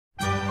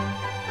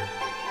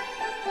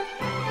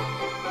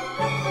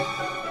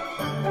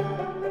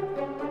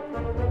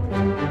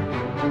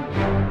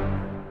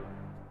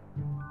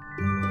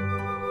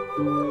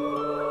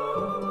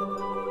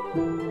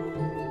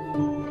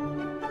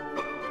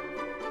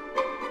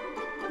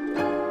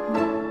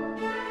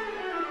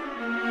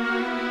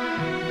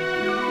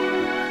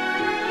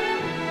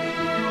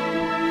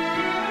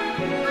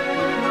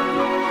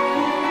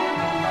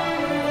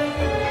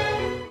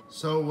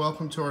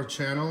welcome to our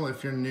channel.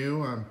 If you're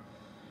new,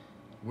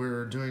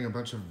 we're doing a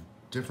bunch of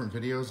different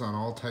videos on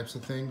all types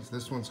of things.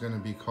 This one's going to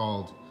be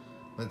called,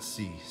 let's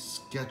see,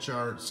 sketch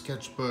art,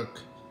 sketchbook,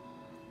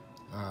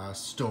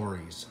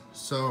 stories.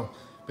 So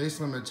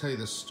basically I'm going to tell you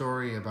the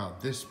story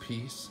about this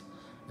piece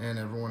and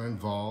everyone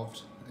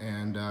involved,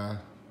 and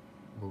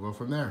we'll go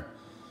from there.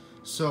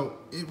 So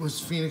it was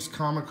Phoenix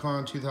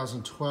Comic-Con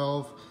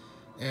 2012,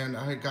 and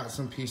I got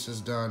some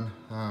pieces done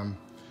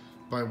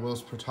by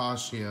Whilce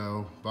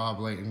Portacio,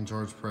 Bob Layton,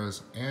 George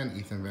Perez, and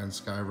Ethan Van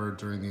Sciver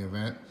during the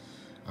event.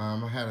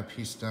 I had a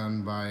piece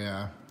done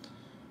by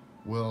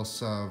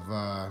Whilce of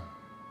a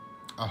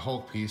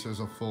Hulk piece. It was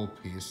a full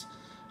piece,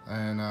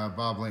 and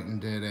Bob Layton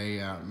did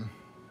a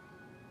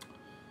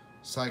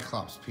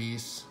Cyclops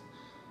piece.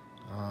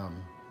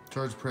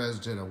 George Perez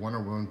did a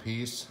Wonder Woman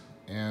piece,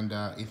 and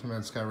Ethan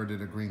Van Sciver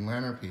did a Green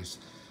Lantern piece.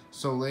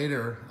 So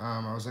later,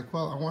 I was like,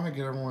 well, I want to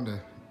get everyone to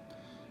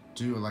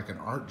do like an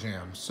art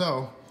jam.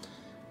 So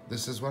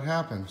this is what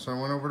happened. So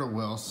I went over to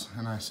Whilce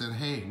and I said,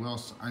 hey,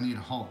 Whilce, I need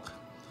Hulk.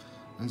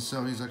 And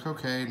so he's like,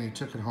 okay, and he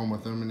took it home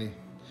with him, and he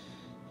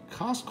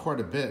cost quite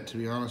a bit, to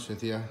be honest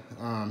with you.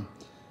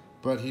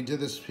 But he did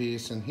this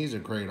piece, and he's a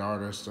great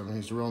artist. I mean,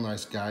 he's a real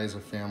nice guy. He's a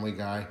family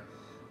guy,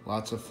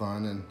 lots of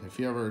fun. And if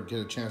you ever get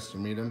a chance to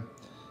meet him,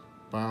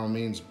 by all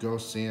means, go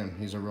see him.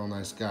 He's a real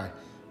nice guy.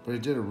 But he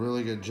did a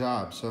really good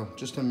job. So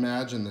just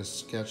imagine this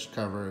sketch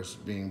cover as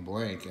being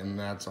blank, and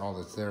that's all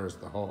that's there is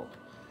the Hulk.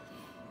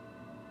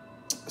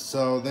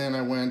 So then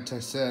I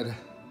said,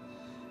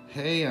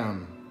 hey,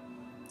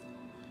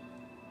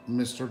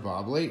 Mr.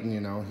 Bob Layton,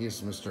 you know,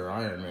 he's Mr.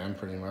 Iron Man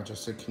pretty much. I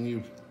said, can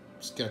you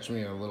sketch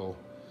me a little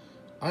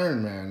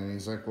Iron Man? And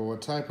he's like, well,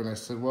 what type? And I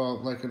said, well,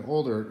 like an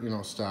older, you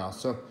know, style.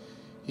 So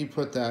he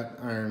put that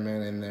Iron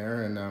Man in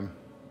there, and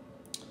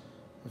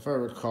if I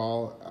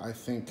recall, I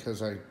think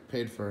because I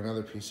paid for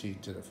another piece, he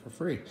did it for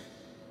free.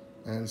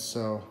 And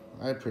so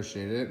I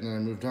appreciated it, and then I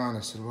moved on.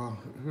 I said, well,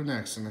 who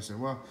next? And I said,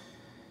 well,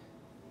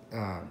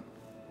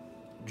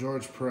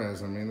 George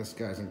Perez. I mean, this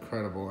guy's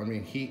incredible. I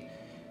mean,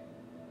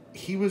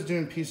 he was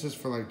doing pieces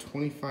for like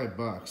 25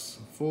 bucks,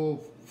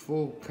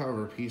 full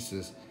cover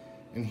pieces,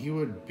 and he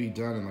would be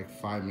done in like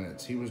 5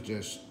 minutes. He was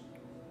just,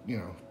 you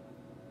know,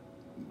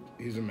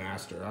 he's a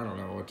master. I don't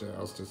know what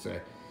else to say.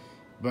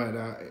 But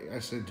I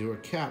said do a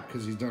cap,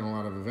 because he's done a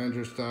lot of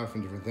Avengers stuff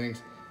and different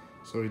things.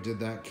 So he did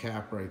that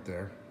cap right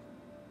there.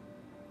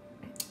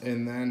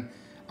 And then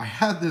I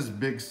had this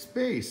big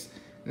space,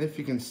 and if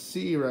you can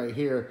see right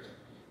here,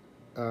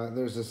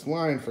 there's this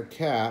line for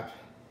cap,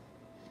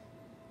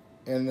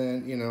 and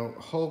then, you know,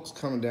 Hulk's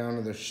coming down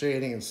to the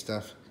shading and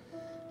stuff.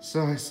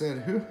 So I said,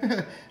 who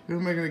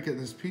am I going to get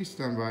this piece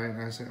done by?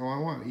 And I said, oh, I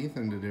want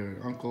Ethan to do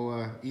it,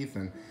 Uncle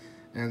Ethan.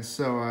 And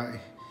so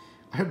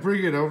I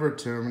bring it over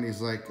to him, and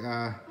he's like,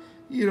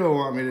 you don't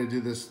want me to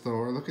do this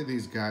Thor. Look at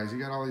these guys. You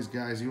got all these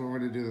guys. You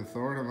want me to do the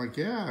Thor? And I'm like,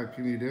 yeah,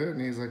 can you do it?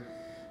 And he's like,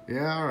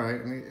 yeah, all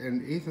right.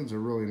 And Ethan's a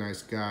really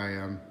nice guy.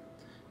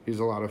 He's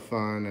a lot of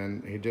fun,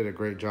 and he did a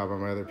great job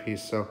on my other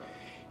piece. So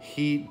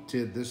he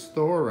did this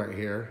Thor right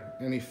here,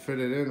 and he fit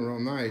it in real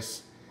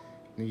nice.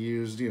 And he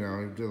used, you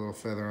know, he did a little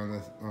feather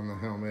on the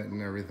helmet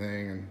and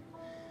everything.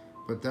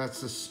 But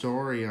that's the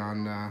story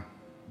on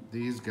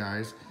these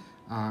guys.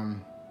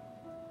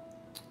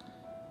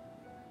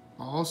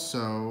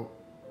 Also,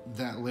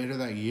 later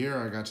that year,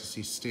 I got to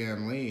see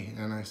Stan Lee,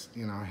 and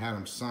I had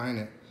him sign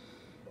it.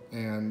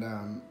 And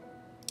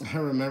I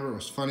remember it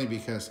was funny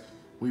because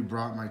we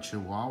brought my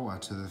Chihuahua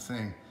to the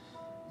thing.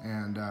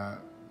 And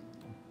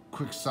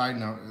quick side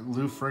note,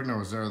 Lou Ferrigno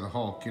was there, the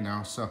Hulk, you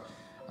know. So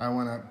I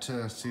went up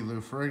to see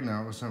Lou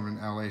Ferrigno. It was over in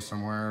LA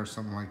somewhere or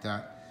something like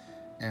that.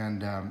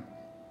 And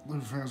Lou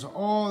Ferrigno was like,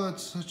 oh,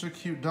 that's such a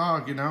cute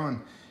dog, you know.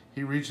 And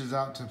he reaches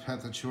out to pet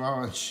the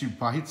Chihuahua, and she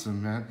bites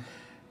him, man.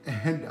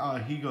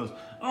 And he goes,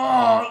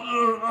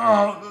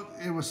 oh,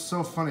 it was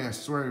so funny. I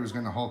swear he was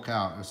going to Hulk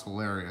out. It was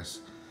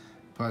hilarious.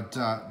 But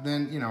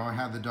then, you know, I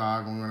had the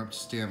dog, and we went up to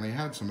Stanley. I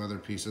had some other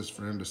pieces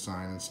for him to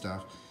sign and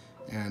stuff.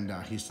 And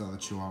he saw the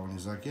Chihuahua, and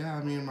he's like, yeah,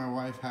 me and my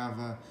wife have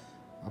a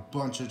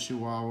bunch of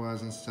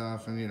Chihuahuas and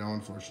stuff. And, you know,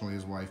 unfortunately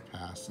his wife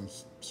passed, and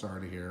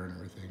sorry to hear and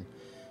everything.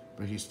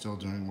 But he's still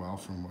doing well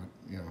from what,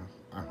 you know,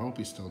 I hope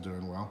he's still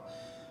doing well.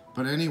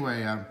 But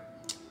anyway,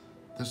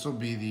 this will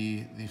be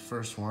the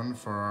first one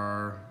for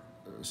our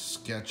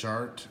sketch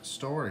art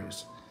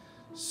stories.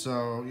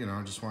 So, you know,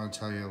 I just want to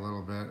tell you a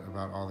little bit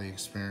about all the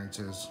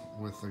experiences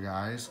with the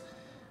guys,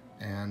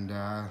 and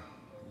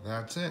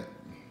that's it.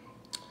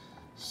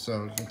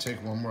 So you can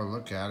take one more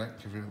look at it,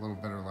 give you a little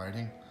better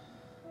lighting.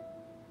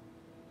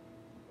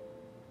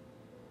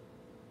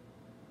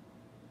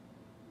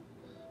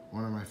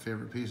 One of my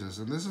favorite pieces,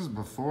 and this is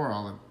before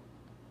all the,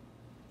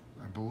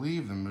 I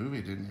believe the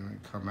movie didn't even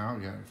come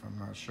out yet, if I'm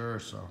not sure,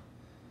 so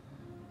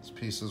this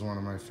piece is one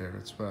of my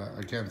favorites. But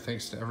again,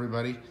 thanks to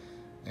everybody,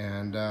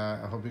 and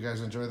I hope you guys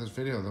enjoy this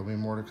video. There'll be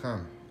more to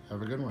come.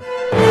 Have a good one.